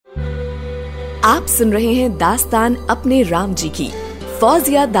आप सुन रहे हैं दास्तान अपने राम जी की,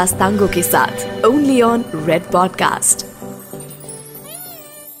 फौजिया दास्तांगों के साथ, ओनली ऑन रेड पॉडकास्ट।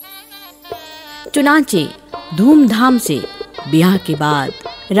 चुनाचे धूमधाम से ब्याह के बाद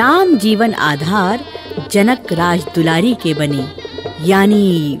राम जीवन आधार जनक राज दुलारी के बने,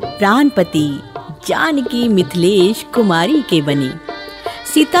 यानी प्राणपति जानकी मिथिलेश कुमारी के बने।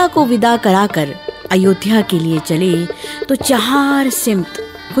 सीता को विदा कराकर अयोध्या के लिए चले तो चार सिमत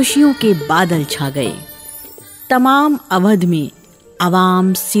खुशियों के बादल छा गए। तमाम अवध में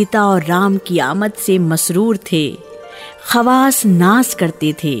अवाम सीता और राम की आमद से मसरूर थे, खवास नाच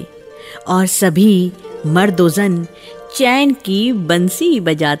करते थे और सभी मर्दोजन चैन की बंसी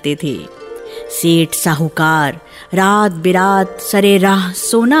बजाते थे। सेठ साहूकार रात बिरात सरे राह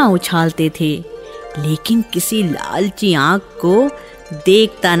सोना उछालते थे, लेकिन किसी लालची आंख को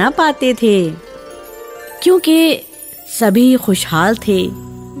देखता ना पाते थे, क्योंकि सभी खुशहाल थे,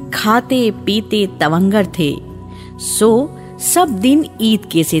 खाते पीते तवंगर थे। सो सब दिन ईद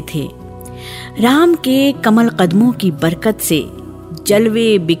के से थे। राम के कमल कदमों की बरकत से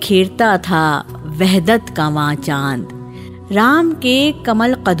जलवे बिखेरता था वहदत का वहाँ चांद। राम के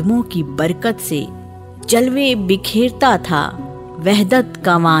कमल कदमों की बरकत से जलवे बिखेरता था वहदत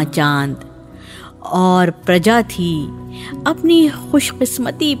का वहाँ चांद। और प्रजा थी अपनी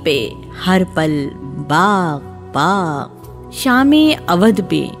खुशकिस्मती पे हर पल बाग बाग। शामे अवध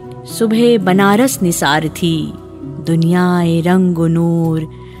पे सुबह बनारस निसार थी, दुनियाए रंग नूर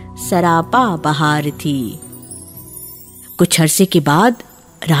सरापा बहार थी। कुछ अरसे के बाद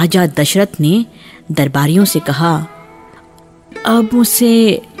राजा दशरथ ने दरबारियों से कहा, अब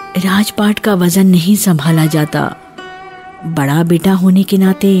मुझसे राजपाट का वजन नहीं संभाला जाता। बड़ा बेटा होने के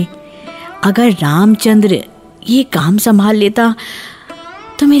नाते अगर रामचंद्र ये काम संभाल लेता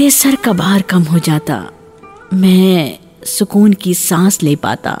तो मेरे सर का भार कम हो जाता, मैं सुकून की सांस ले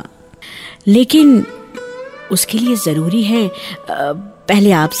पाता। लेकिन उसके लिए ज़रूरी है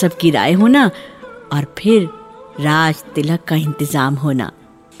पहले आप सबकी राय होना और फिर राज तिलक का इंतज़ाम होना।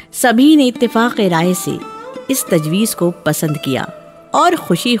 सभी ने इत्तेफाक राय से इस तजवीज़ को पसंद किया और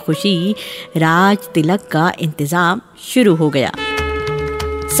खुशी खुशी राज तिलक का इंतज़ाम शुरू हो गया।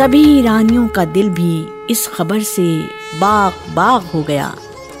 सभी रानियों का दिल भी इस खबर से बाग बाग हो गया।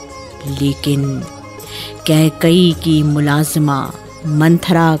 लेकिन कैकेयी की मुलाजमा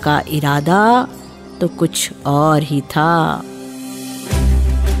मंथरा का इरादा तो कुछ और ही था।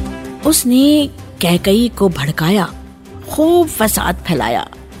 उसने कैकेयी को भड़काया, खूब फसाद फैलाया,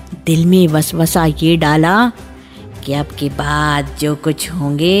 दिल में वसवसा ये डाला कि अब के बाद जो कुछ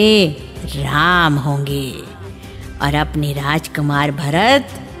होंगे राम होंगे और अपने राजकुमार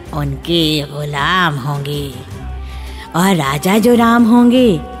भरत उनके गुलाम होंगे, और राजा जो राम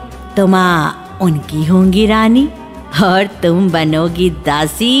होंगे तो माँ उनकी होंगी रानी और तुम बनोगी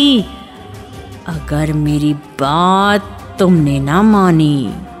दासी। अगर मेरी बात तुमने ना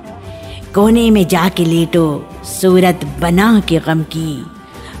मानी, कोने में जाके लेटो सूरत बना के गम की।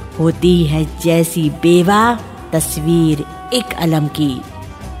 होती है जैसी बेवा तस्वीर एक अलम की।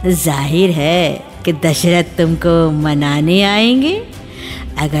 जाहिर है कि दशरथ तुमको मनाने आएंगे।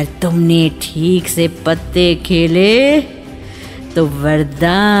 अगर तुमने ठीक से पत्ते खेले तो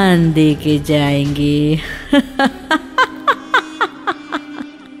वरदान दे के जाएंगे।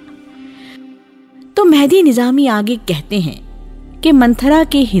 तो मेहदी निजामी आगे कहते हैं कि मंथरा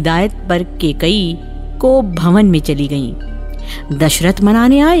के हिदायत पर कैकेयी को भवन में चली गईं। दशरथ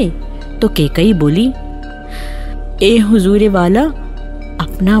मनाने आए तो कैकेयी बोली, ए हुजूरे वाला,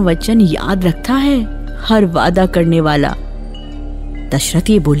 अपना वचन याद रखता है हर वादा करने वाला। दशरथ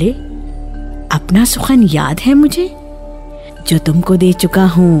ये बोले, अपना सुखन याद है मुझे, जो तुमको दे चुका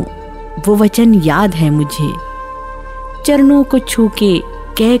हूँ वो वचन याद है मुझे। चरणों को छू के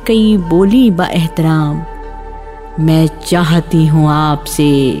कैकेयी बोली बा एहतराम, मैं चाहती हूँ आपसे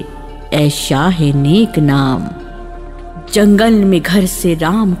ऐ शाह नेक नाम। जंगल में घर से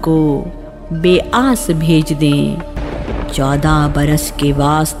राम को बेआस भेज दें, 14 बरस के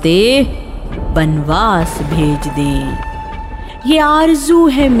वास्ते बनवास भेज दें। ये आरज़ू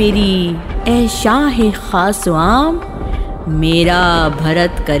है मेरी ऐ शाह खासवाम, मेरा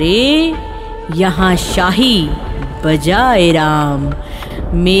भरत करे यहाँ शाही बजाए राम।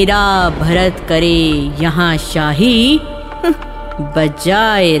 मेरा भरत करे यहाँ शाही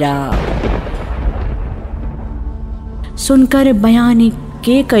बजाए राम। सुनकर बयान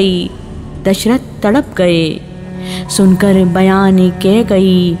कैकेयी दशरथ तड़प गए। सुनकर बयान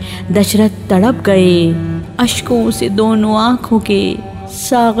कैकेयी दशरथ तड़प गए। अश्कों से दोनों आंखों के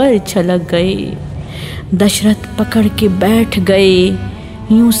सागर छलक गए। दशरथ पकड़ के बैठ गए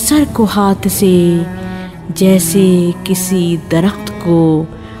यूं सर को हाथ से, जैसे किसी दरख्त को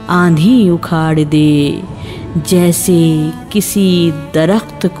आंधी उखाड़ दे, जैसे किसी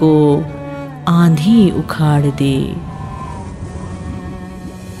दरख्त को आंधी उखाड़ दे।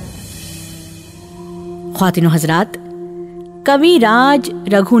 ख्वातीनो हजरात, कवि राज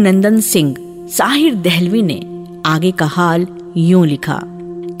रघुनंदन सिंह साहिर दहलवी ने आगे का हाल यूं लिखा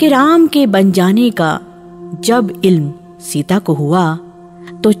कि राम के बन जाने का जब इल्म सीता को हुआ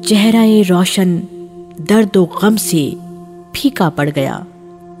तो चेहरा-ए रोशन दर्द व गम से फीका पड़ गया।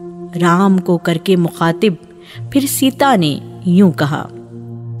 राम को करके मुखातिब फिर सीता ने यूं कहा,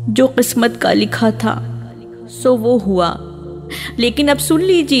 जो किस्मत का लिखा था सो वो हुआ, लेकिन अब सुन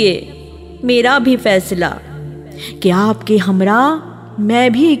लीजिए मेरा भी फैसला कि आपके हमरा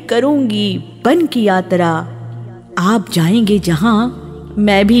मैं भी करूंगी बन की यात्रा। आप जाएंगे जहां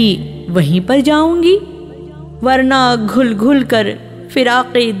मैं भी वहीं पर जाऊंगी, वरना घुल घुल कर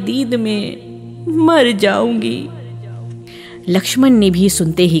फिराक़े दीद में मर जाऊंगी। लक्ष्मण ने भी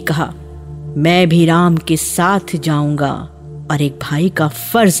सुनते ही कहा, मैं भी राम के साथ जाऊंगा और एक भाई का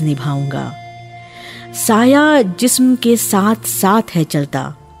फर्ज निभाऊंगा। साया जिस्म के साथ साथ है चलता,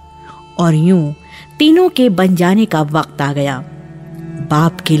 और यूं तीनों के बन जाने का वक्त आ गया।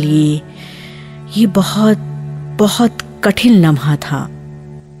 बाप के लिए ये बहुत बहुत कठिन लम्हा था।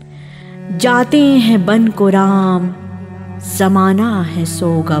 जाते हैं बन को राम, जमाना है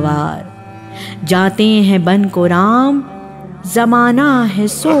सो गवार। जाते हैं बन को राम, जमाना है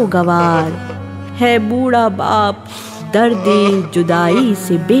सो गवार। है बूढ़ा बाप दर्दे जुदाई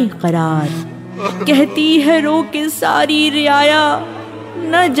से बेकरार। कहती है रो के सारी रियाया,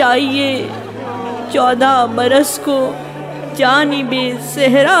 न जाइए 14 बरस को जानिबे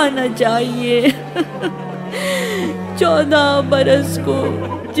सहरा न जाइए। 14 बरस को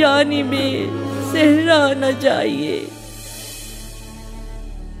जानिबे सहरा न जाइए।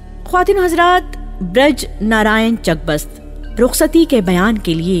 ख्वातीन हजरात, ब्रज नारायण चकबस्त रुखसती के बयान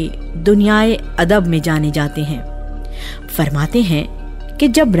के लिए दुनियाए अदब में जाने जाते हैं। फरमाते हैं कि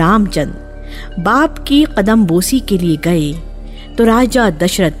जब रामचंद्र बाप की कदम बोसी के लिए गए तो राजा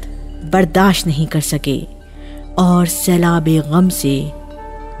दशरथ बर्दाश्त नहीं कर सके और सैलाबे गम से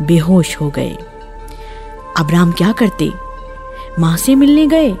बेहोश हो गए। अब राम क्या करते? माँ से मिलने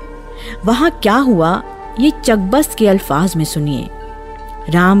गए। वहां क्या हुआ ये चकबस्त के अल्फाज में सुनिए।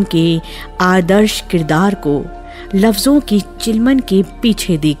 राम के आदर्श किरदार को लफ्जों की चिलमन के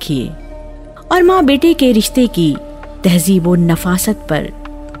पीछे देखिए और माँ बेटे के रिश्ते की तहजीब व नफासत पर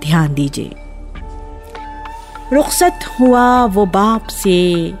ध्यान दीजिए। रुखसत हुआ वो बाप से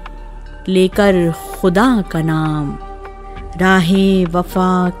लेकर खुदा का नाम, राहे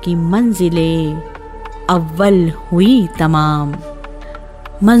वफा की मंजिले अव्वल हुई तमाम।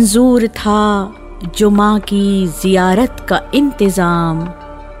 मंजूर था जो माँ की जियारत का इंतजाम,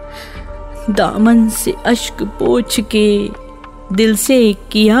 दामन से अश्क पोंछ के दिल से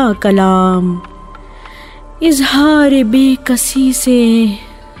किया कलाम। इजहार बेकसी से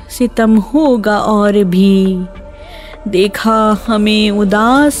सितम होगा और भी, देखा हमें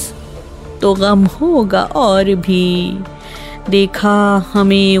उदास तो गम होगा और भी। देखा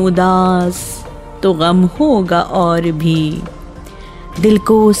हमें उदास तो गम होगा और भी। दिल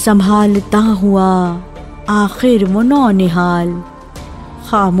को संभालता हुआ आखिर वो नौनिहाल,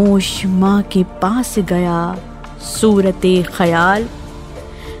 खामोश माँ के पास गया सूरते ख्याल।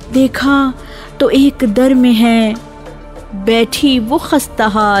 देखा तो एक दर में है बैठी वो खस्ता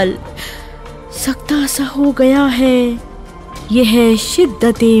हाल, सकता सा हो गया है यह है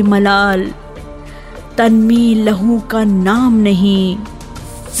शिद्दते मलाल। तन में लहू का नाम नहीं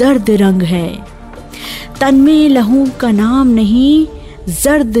जर्द रंग है, तन में लहू का नाम नहीं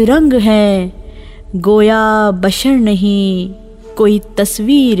जर्द रंग है। गोया बशर नहीं कोई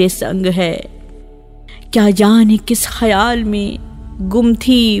तस्वीर संग है। क्या जाने किस ख्याल में गुम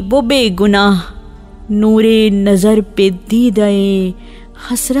थी वो बेगुनाह, नूरे नजर पे दी दए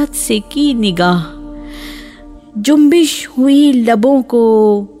हसरत से की निगाह। जुम्बिश हुई लबों को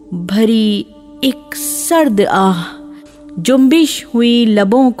भरी एक सर्द आह, जुम्बिश हुई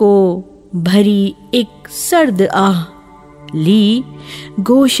लबों को भरी एक सर्द आह। ली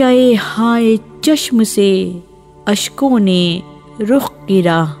गोशाए हाय चश्म से अश्कों ने रुख की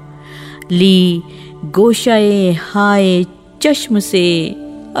राह। ली गोशाए हाय चश्म से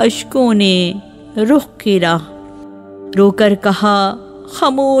अश्कों ने रुख की राह। रोकर कहा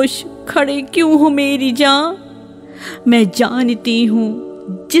खामोश खड़े क्यों हो मेरी जान, मैं जानती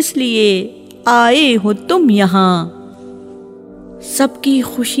हूँ जिस लिए आए हो तुम यहाँ। सबकी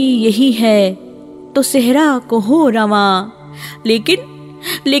खुशी यही है तो सेहरा को हो रवा,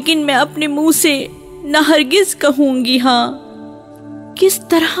 लेकिन मैं अपने मुंह से न हरगिज कहूंगी हाँ। किस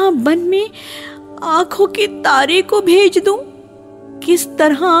तरह बन में आंखों के तारे को भेज दूं, किस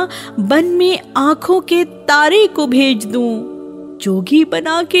तरह बन में आंखों के तारे को भेज दूं, जोगी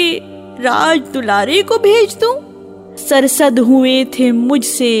बना के राज दुलारे को भेज दूं। सरसद हुए थे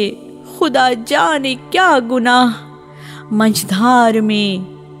मुझसे खुदा जाने क्या गुनाह, मंझधार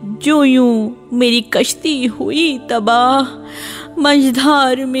में जो यूं मेरी कश्ती हुई तबाह,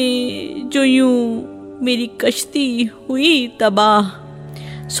 मंझधार में जो यूं मेरी कश्ती हुई तबाह।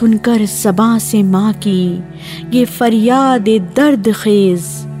 सुनकर सबा से माँ की ये फरियाद दर्द खेज,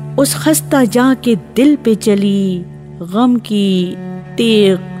 उस खस्ता जां के दिल पे चली गम की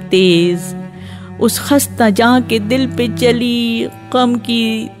तेग तेज, उस खस्ता जां के दिल पे चली गम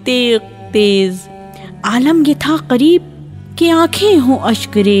की तेग तेज। आलम ये था करीब कि आंखें हों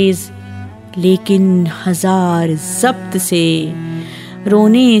अश्करेज, लेकिन हजार जब्त से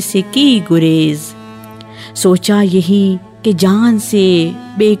रोने से की गुरेज। सोचा यही कि जान से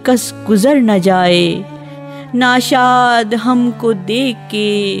बेकस गुजर न जाए, नाशाद हमको देख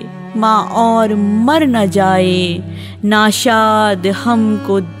के माँ और मर न जाए, नाशाद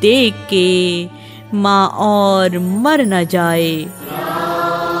हमको देख के माँ और मर न जाए।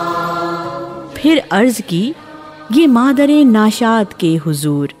 फिर अर्ज की ये मादरे नाशाद के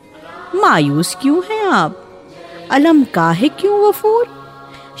हुजूर, मायूस क्यों हैं आप, अलम काहे क्यों वफूर।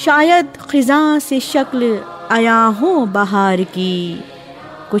 शायद खिज़ां से शक्ल आया हो बहार की,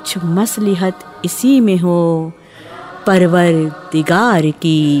 कुछ मसलिहत इसी में हो परवरदिगार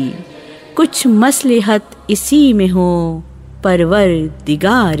की, कुछ मसलिहत इसी में हो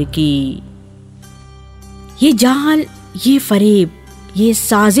परवरदिगार की। ये जाल, ये फरेब, ये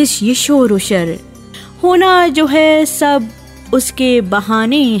साजिश, ये शोर शर, होना जो है सब उसके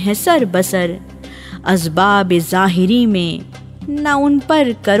बहाने हैं सर बसर। असबाब ज़ाहिरी में न उन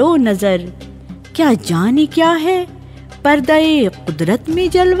पर करो नजर, क्या जाने क्या है पर्दे कुदरत में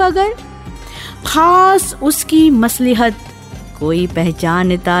जलवागर। खास उसकी मसलिहत कोई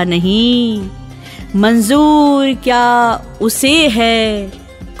पहचानता नहीं, मंजूर क्या उसे है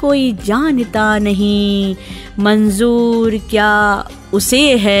कोई जानता नहीं, मंजूर क्या उसे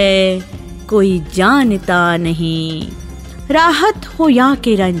है कोई जानता नहीं। राहत हो या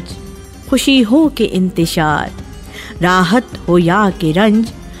के रंज, खुशी हो के इंतशार, राहत हो या के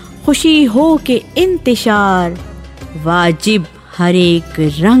रंज, खुशी हो के इंतशार। वाजिब हर एक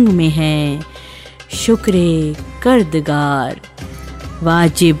रंग में है शुक्रे कर्दगार,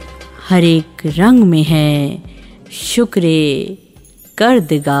 वाजिब हर एक रंग में है शुक्रे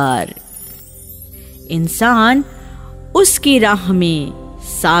कर्दगार। इंसान उसकी राह में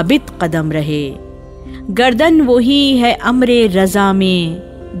साबित कदम रहे, गर्दन वही है अमरे रजा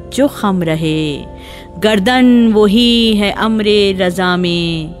में जो खम रहे, गर्दन वही है अमरे रजा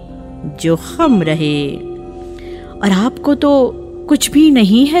में जो खम रहे। और आपको तो कुछ भी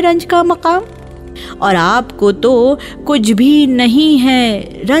नहीं है रंज का मकाम, और आपको तो कुछ भी नहीं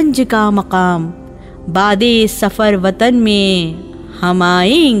है रंज का मकाम। बादे सफर वतन में हम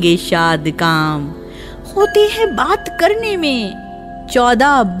आएंगे शाद काम, होती है बात करने में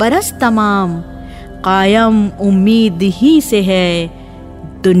 14 बरस तमाम। कायम उम्मीद ही से है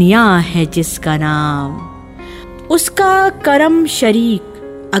दुनिया है जिसका नाम, उसका करम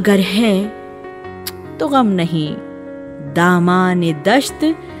शरीक अगर है तो गम नहीं। दामाने दश्त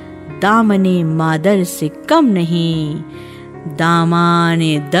दामने मादर से कम नहीं,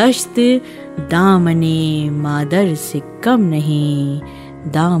 दामाने दश्त दामने मादर से कम नहीं,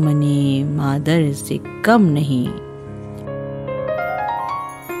 दामने मादर से कम नहीं।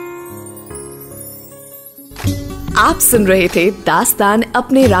 आप सुन रहे थे दास्तान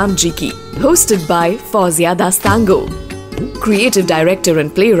अपने राम जी की, hosted by Fauzia Dastango, creative director and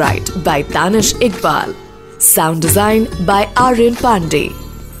playwright bye Danish Iqbal, sound design by Aryan Pandey.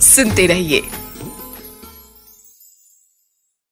 सुनते रहिए